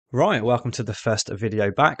Right, welcome to the first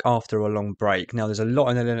video back after a long break. Now, there's a lot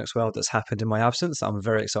in the Linux world that's happened in my absence that I'm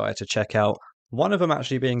very excited to check out. One of them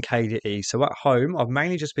actually being KDE. So at home, I've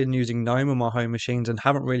mainly just been using GNOME on my home machines and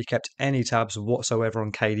haven't really kept any tabs whatsoever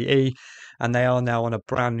on KDE. And they are now on a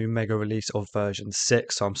brand new mega release of version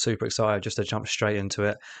 6. So I'm super excited just to jump straight into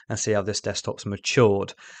it and see how this desktop's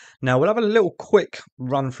matured. Now, we'll have a little quick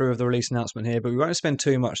run through of the release announcement here, but we won't spend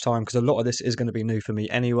too much time because a lot of this is going to be new for me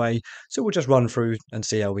anyway. So we'll just run through and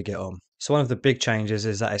see how we get on. So one of the big changes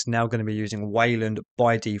is that it's now going to be using Wayland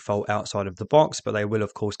by default outside of the box, but they will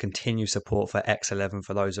of course continue support for X11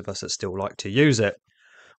 for those of us that still like to use it.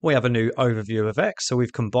 We have a new overview of X, so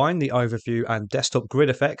we've combined the overview and desktop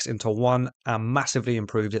grid effects into one and massively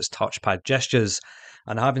improved its touchpad gestures.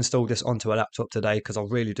 And I've installed this onto a laptop today because I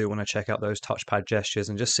really do want to check out those touchpad gestures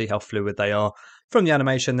and just see how fluid they are. From the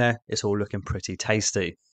animation there, it's all looking pretty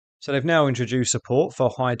tasty. So they've now introduced support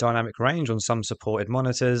for high dynamic range on some supported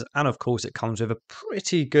monitors, and of course it comes with a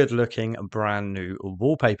pretty good looking brand new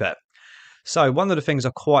wallpaper. So one of the things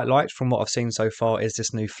I quite liked from what I've seen so far is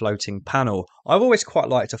this new floating panel. I've always quite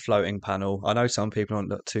liked a floating panel. I know some people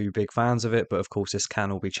aren't too big fans of it, but of course this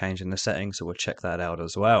can all be changed in the settings, so we'll check that out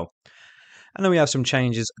as well. And then we have some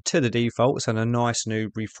changes to the defaults and a nice new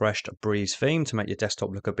refreshed Breeze theme to make your desktop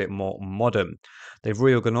look a bit more modern. They've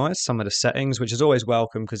reorganized some of the settings, which is always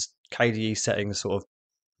welcome because KDE settings sort of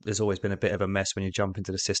there's always been a bit of a mess when you jump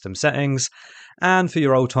into the system settings. And for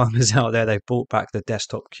your old timers out there, they've brought back the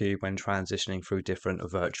desktop cube when transitioning through different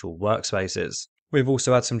virtual workspaces. We've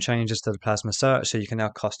also had some changes to the Plasma search, so you can now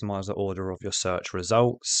customize the order of your search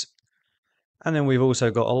results. And then we've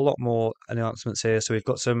also got a lot more announcements here. So we've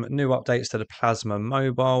got some new updates to the Plasma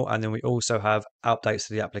mobile, and then we also have updates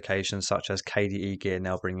to the applications such as KDE Gear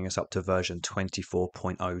now bringing us up to version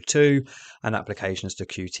 24.02 and applications to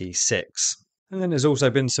Qt6. And then there's also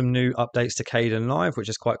been some new updates to KDE Live, which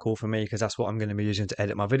is quite cool for me because that's what I'm going to be using to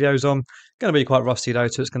edit my videos on. Going to be quite rusty though,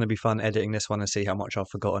 so it's going to be fun editing this one and see how much I've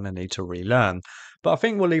forgotten and need to relearn. But I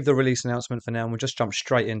think we'll leave the release announcement for now and we'll just jump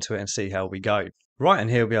straight into it and see how we go. Right, and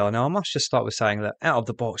here we are. Now, I must just start with saying that out of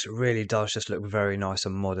the box, it really does just look very nice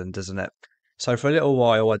and modern, doesn't it? So for a little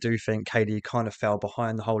while, I do think KDE kind of fell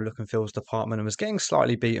behind the whole look and feels department and was getting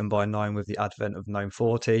slightly beaten by GNOME with the advent of GNOME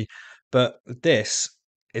 40. But this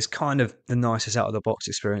is kind of the nicest out of the box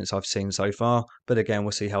experience I've seen so far. But again,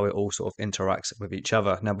 we'll see how it all sort of interacts with each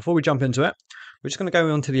other. Now, before we jump into it, we're just going to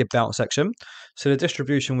go on to the About section. So the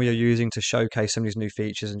distribution we are using to showcase some of these new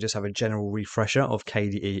features and just have a general refresher of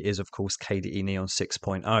KDE is, of course, KDE Neon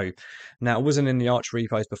 6.0. Now, it wasn't in the Arch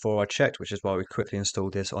repos before I checked, which is why we quickly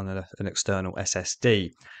installed this on an external SSD.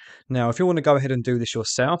 Now, if you want to go ahead and do this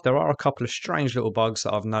yourself, there are a couple of strange little bugs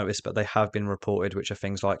that I've noticed, but they have been reported, which are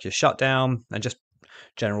things like your shutdown and just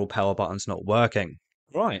general power buttons not working.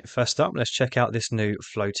 Right, first up, let's check out this new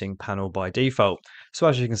floating panel by default. So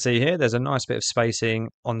as you can see here, there's a nice bit of spacing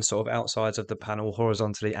on sort of outsides of the panel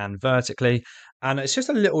horizontally and vertically. And it's just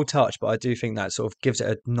a little touch, but I do think that sort of gives it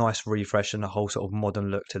a nice refresh and a whole sort of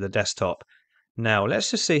modern look to the desktop. Now,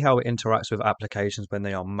 let's just see how it interacts with applications when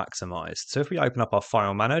they are maximized. So if we open up our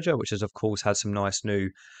file manager, which has of course had some nice new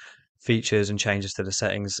features and changes to the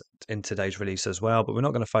settings in today's release as well, but we're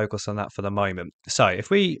not going to focus on that for the moment. So if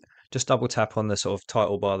we just double tap on the sort of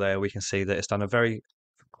title bar there, we can see that it's done a very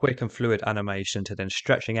quick and fluid animation to then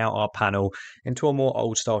stretching out our panel into a more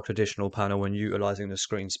old style traditional panel and utilizing the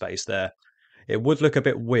screen space there. It would look a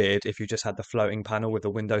bit weird if you just had the floating panel with the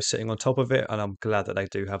window sitting on top of it, and I'm glad that they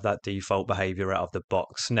do have that default behavior out of the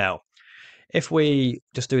box. Now, if we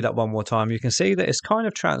just do that one more time, you can see that it's kind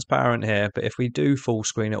of transparent here, but if we do full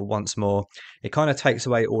screen it once more, it kind of takes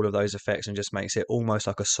away all of those effects and just makes it almost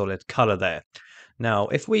like a solid color there. Now,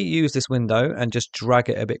 if we use this window and just drag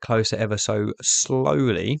it a bit closer ever so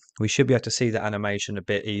slowly, we should be able to see the animation a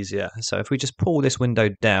bit easier. So if we just pull this window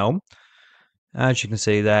down, as you can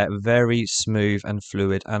see there, very smooth and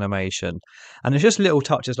fluid animation. And it's just little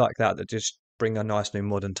touches like that that just bring a nice new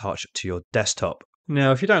modern touch to your desktop.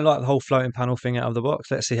 Now, if you don't like the whole floating panel thing out of the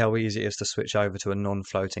box, let's see how easy it is to switch over to a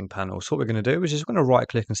non-floating panel. So what we're going to do is just going to right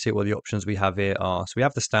click and see what the options we have here are. So we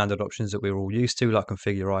have the standard options that we're all used to, like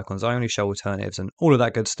configure icons only, show alternatives and all of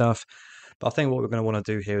that good stuff. But I think what we're going to want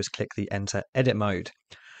to do here is click the enter edit mode.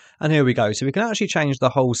 And here we go. So we can actually change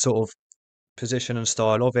the whole sort of position and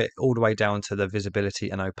style of it all the way down to the visibility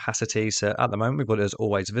and opacity. So at the moment we've got it as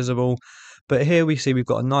always visible, but here we see we've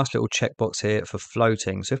got a nice little checkbox here for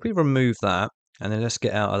floating. So if we remove that and then let's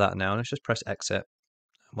get out of that now, let's just press exit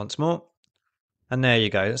once more, and there you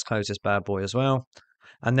go. Let's close this bad boy as well,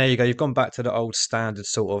 and there you go. You've gone back to the old standard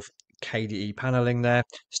sort of KDE paneling there.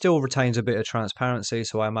 Still retains a bit of transparency,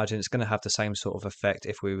 so I imagine it's going to have the same sort of effect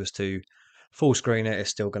if we was to Full screen it is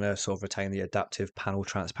still going to sort of retain the adaptive panel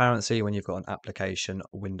transparency when you've got an application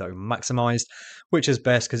window maximized, which is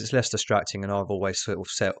best because it's less distracting, and I've always sort of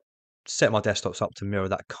set my desktops up to mirror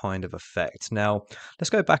that kind of effect. Now, let's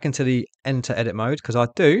go back into the enter edit mode because I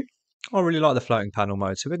really like the floating panel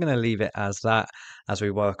mode, so we're going to leave it as that as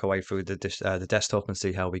we work our way through the desktop and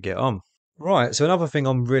see how we get on. Right, so another thing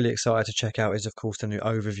I'm really excited to check out is, of course, the new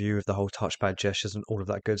overview of the whole touchpad gestures and all of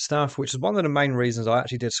that good stuff, which is one of the main reasons I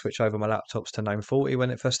actually did switch over my laptops to Gnome 40 when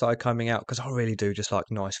it first started coming out, because I really do just like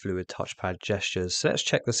nice fluid touchpad gestures. So let's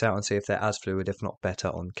check this out and see if they're as fluid, if not better,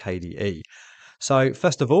 on KDE. So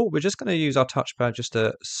first of all, we're just going to use our touchpad just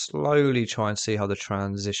to slowly try and see how the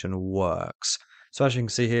transition works. So as you can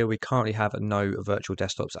see here, we currently have no virtual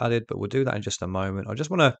desktops added, but we'll do that in just a moment. I just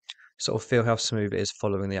want to sort of feel how smooth it is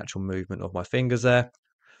following the actual movement of my fingers there.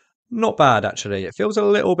 Not bad, actually. It feels a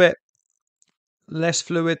little bit less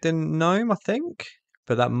fluid than Gnome, I think.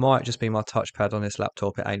 But that might just be my touchpad on this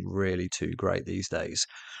laptop. It ain't really too great these days.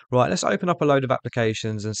 Right, let's open up a load of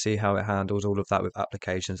applications and see how it handles all of that with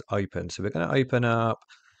applications open. So we're going to open up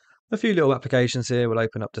a few little applications here. We'll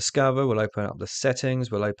open up Discover, we'll open up the settings,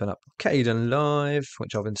 we'll open up KDE Live,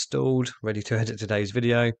 which I've installed, ready to edit today's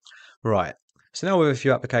video. Right, so now with a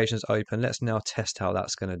few applications open, let's now test how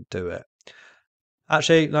that's going to do it.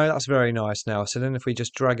 Actually, no, that's very nice now. So then if we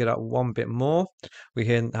just drag it up one bit more, we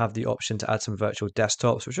can have the option to add some virtual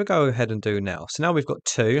desktops, which we'll go ahead and do now. So now we've got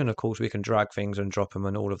two, and of course we can drag things and drop them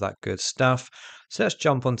and all of that good stuff. So let's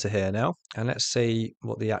jump onto here now, and let's see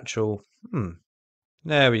what the actual,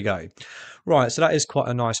 there we go. Right, so that is quite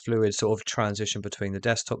a nice fluid sort of transition between the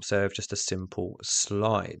desktops there of just a simple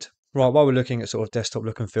slide. Right, while we're looking at sort of desktop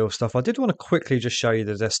look and feel stuff, I did want to quickly just show you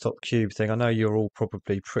the desktop cube thing. I know you're all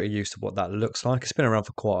probably pretty used to what that looks like. It's been around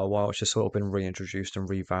for quite a while. It's just sort of been reintroduced and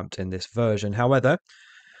revamped in this version. However,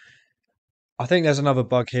 I think there's another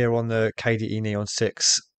bug here on the KDE Neon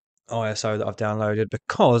 6 ISO that I've downloaded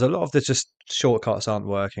because a lot of the just shortcuts aren't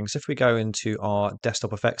working. So if we go into our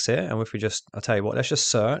desktop effects here, and if we just, I'll tell you what, let's just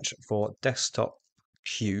search for desktop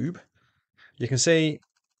cube. You can see,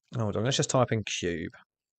 hold on, let's just type in cube.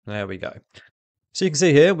 There we go. So you can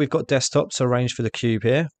see here, we've got desktops arranged for the cube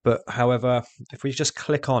here, but however, if we just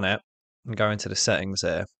click on it and go into the settings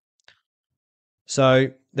there, so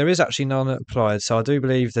there is actually none applied. So I do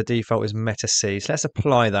believe the default is Meta C. So let's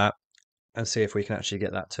apply that and see if we can actually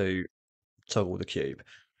get that to toggle the cube.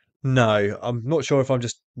 No, I'm not sure if I'm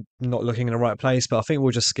just not looking in the right place, but I think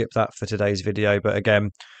we'll just skip that for today's video. But again,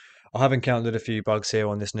 I have encountered a few bugs here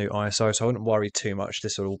on this new ISO, so I wouldn't worry too much.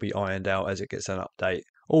 This will all be ironed out as it gets an update.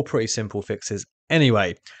 All pretty simple fixes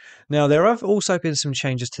anyway. Now, there have also been some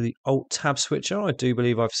changes to the Alt-Tab switcher. I do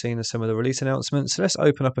believe I've seen some of the release announcements. So let's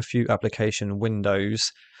open up a few application windows.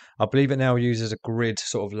 I believe it now uses a grid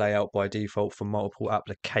sort of layout by default for multiple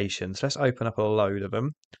applications. Let's open up a load of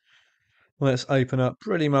them. Let's open up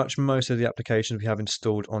pretty much most of the applications we have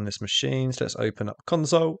installed on this machine. So let's open up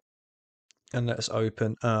console and let's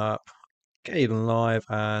open up KDE Live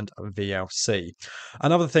and VLC.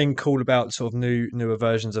 Another thing cool about sort of newer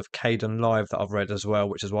versions of KDE Live that I've read as well,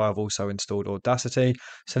 which is why I've also installed Audacity.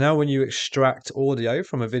 So now when you extract audio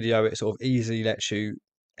from a video, it sort of easily lets you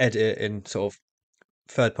edit it in sort of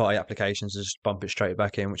third-party applications and just bump it straight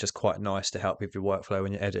back in, which is quite nice to help with your workflow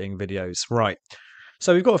when you're editing videos. Right.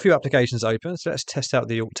 So we've got a few applications open, so let's test out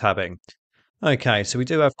the alt tabbing. Okay, so we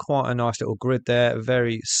do have quite a nice little grid there,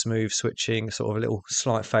 very smooth switching, sort of a little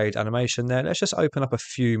slight fade animation there. Let's just open up a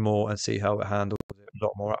few more and see how it handles a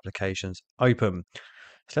lot more applications. Open.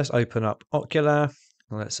 So let's open up Ocular.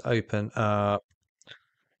 Let's open up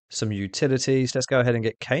some utilities. Let's go ahead and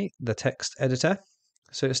get Kate, the text editor.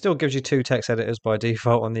 So it still gives you two text editors by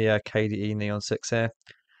default on the KDE Neon 6 here.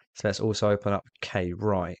 So let's also open up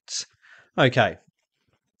Kwrite. Okay,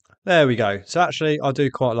 there we go. So actually, I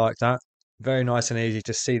do quite like that. Very nice and easy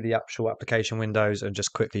to see the actual application windows and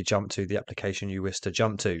just quickly jump to the application you wish to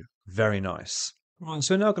jump to. Very nice. Right,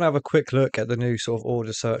 so we're now going to have a quick look at the new sort of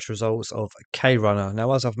order search results of KRunner.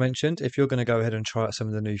 Now, as I've mentioned, if you're going to go ahead and try out some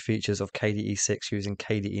of the new features of KDE 6 using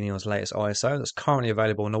KDE Neon's latest ISO, that's currently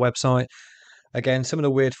available on the website. Again, some of the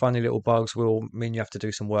weird, funny little bugs will mean you have to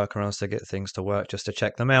do some workarounds to get things to work just to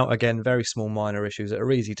check them out. Again, very small, minor issues that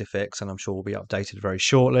are easy to fix, and I'm sure will be updated very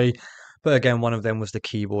shortly. But again, one of them was the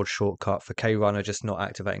keyboard shortcut for KRunner just not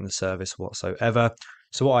activating the service whatsoever.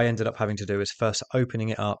 So what I ended up having to do is first opening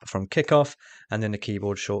it up from kickoff, and then the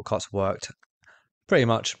keyboard shortcuts worked pretty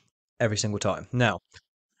much every single time. Now,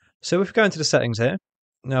 so if we go into the settings here,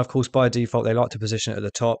 now, of course, by default, they like to position it at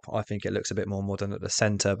the top. I think it looks a bit more modern at the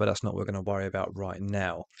center, but that's not what we're going to worry about right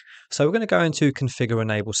now. So we're going to go into configure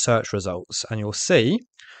enable search results, and you'll see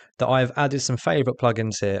that I've added some favorite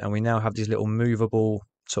plugins here, and we now have these little movable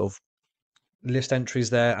sort of list entries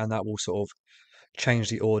there, and that will sort of change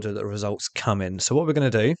the order that the results come in. So what we're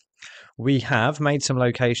going to do, we have made some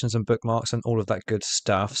locations and bookmarks and all of that good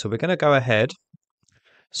stuff. So we're going to go ahead.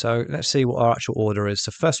 So let's see what our actual order is.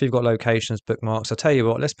 So first we've got locations, bookmarks. I'll tell you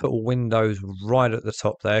what, let's put Windows right at the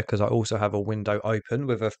top there, because I also have a window open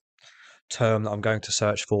with a term that I'm going to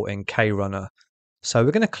search for in KRunner. So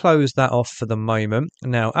we're going to close that off for the moment.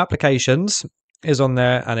 Now applications is on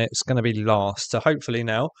there and it's going to be last. So hopefully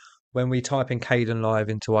now when we type in Kdenlive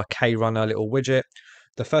into our KRunner little widget,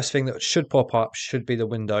 the first thing that should pop up should be the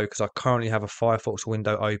window, because I currently have a Firefox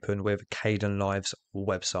window open with Kdenlive's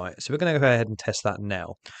website. So we're going to go ahead and test that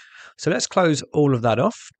now. So let's close all of that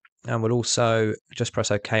off, and we'll also just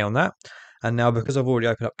press OK on that. And now, because I've already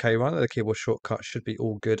opened up KRunner, the keyboard shortcut should be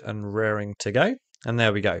all good and raring to go. And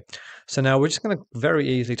there we go. So now we're just going to very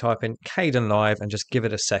easily type in Kdenlive and just give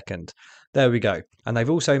it a second. There we go. And they've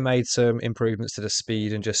also made some improvements to the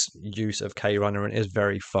speed and just use of KRunner, and it is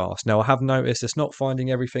very fast. Now I have noticed it's not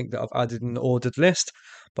finding everything that I've added in the ordered list,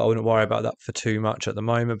 but I wouldn't worry about that for too much at the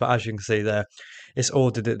moment. But as you can see there, it's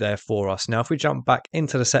ordered it there for us. Now, if we jump back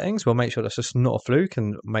into the settings, we'll make sure that's just not a fluke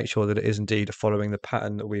and make sure that it is indeed following the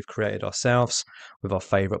pattern that we've created ourselves with our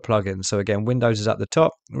favorite plugins. So again, Windows is at the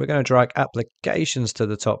top. We're going to drag applications to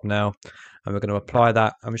the top now, and we're going to apply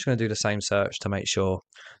that. I'm just going to do the same search to make sure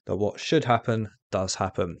that what should happen does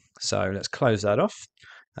happen. So let's close that off.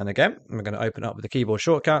 And again, we're going to open up with the keyboard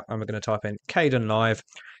shortcut and we're going to type in Kdenlive,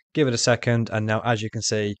 give it a second. And now, as you can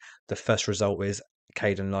see, the first result is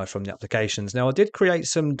Kdenlive from the applications. Now, I did create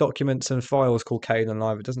some documents and files called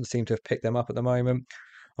Kdenlive. It doesn't seem to have picked them up at the moment.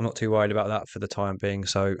 I'm not too worried about that for the time being.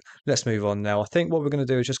 So let's move on now. I think what we're going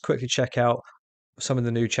to do is just quickly check out some of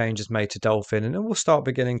the new changes made to Dolphin, and then we'll start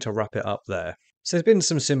beginning to wrap it up there. So there's been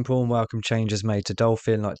some simple and welcome changes made to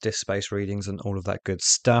Dolphin, like disk space readings and all of that good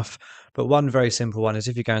stuff. But one very simple one is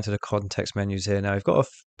if you go into the context menus here now, we've got a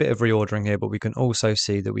bit of reordering here, but we can also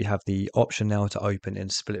see that we have the option now to open in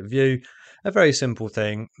split view. A very simple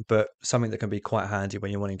thing, but something that can be quite handy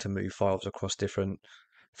when you're wanting to move files across different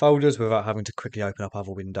folders without having to quickly open up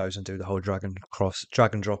other windows and do the whole drag and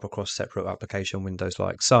drop across separate application windows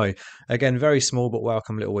like so. Again, very small but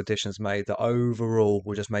welcome little additions made that overall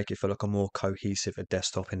will just make it feel like a more cohesive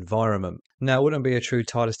desktop environment. Now, it wouldn't be a true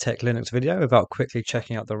TARDIS Tech Linux video without quickly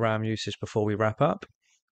checking out the RAM usage before we wrap up.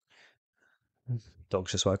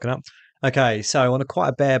 Dog's just woken up. Okay, so on quite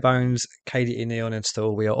a bare bones KDE Neon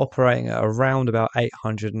install, we are operating at around about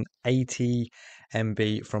 880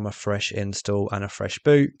 MB from a fresh install and a fresh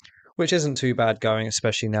boot, which isn't too bad going,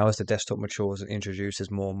 especially now as the desktop matures and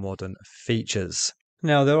introduces more modern features.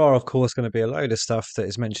 Now, there are, of course, going to be a load of stuff that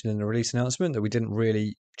is mentioned in the release announcement that we didn't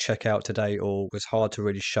really check out today or was hard to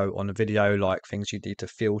really show on a video, like things you need to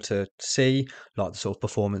feel to see, like the sort of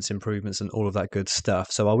performance improvements and all of that good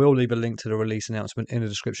stuff. So I will leave a link to the release announcement in the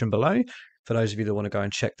description below for those of you that want to go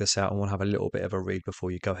and check this out and want to have a little bit of a read before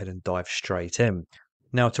you go ahead and dive straight in.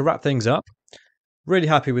 Now, to wrap things up, really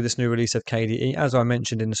happy with this new release of KDE. As I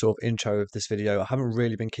mentioned in the sort of intro of this video, I haven't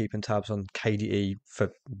really been keeping tabs on KDE for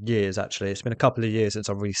years, actually. It's been a couple of years since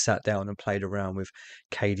I've really sat down and played around with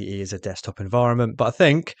KDE as a desktop environment. But I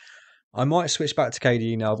think I might switch back to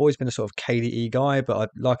KDE now. I've always been a sort of KDE guy, but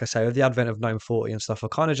like I say, with the advent of GNOME 40 and stuff, I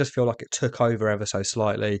kind of just feel like it took over ever so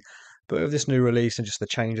slightly. But with this new release and just the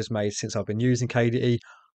changes made since I've been using KDE,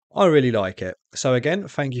 I really like it. So again,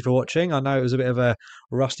 thank you for watching. I know it was a bit of a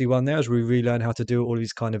rusty one there as we relearn how to do all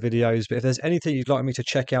these kind of videos. But if there's anything you'd like me to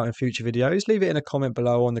check out in future videos, leave it in a comment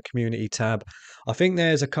below on the community tab. I think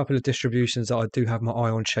there's a couple of distributions that I do have my eye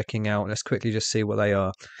on checking out. Let's quickly just see what they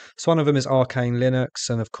are. So one of them is Arcane Linux,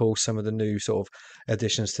 and of course some of the new sort of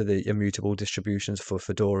additions to the immutable distributions for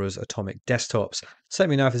Fedora's Atomic desktops. So let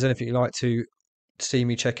me know if there's anything you'd like to see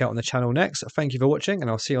me check out on the channel next. Thank you for watching,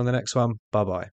 and I'll see you on the next one. Bye bye.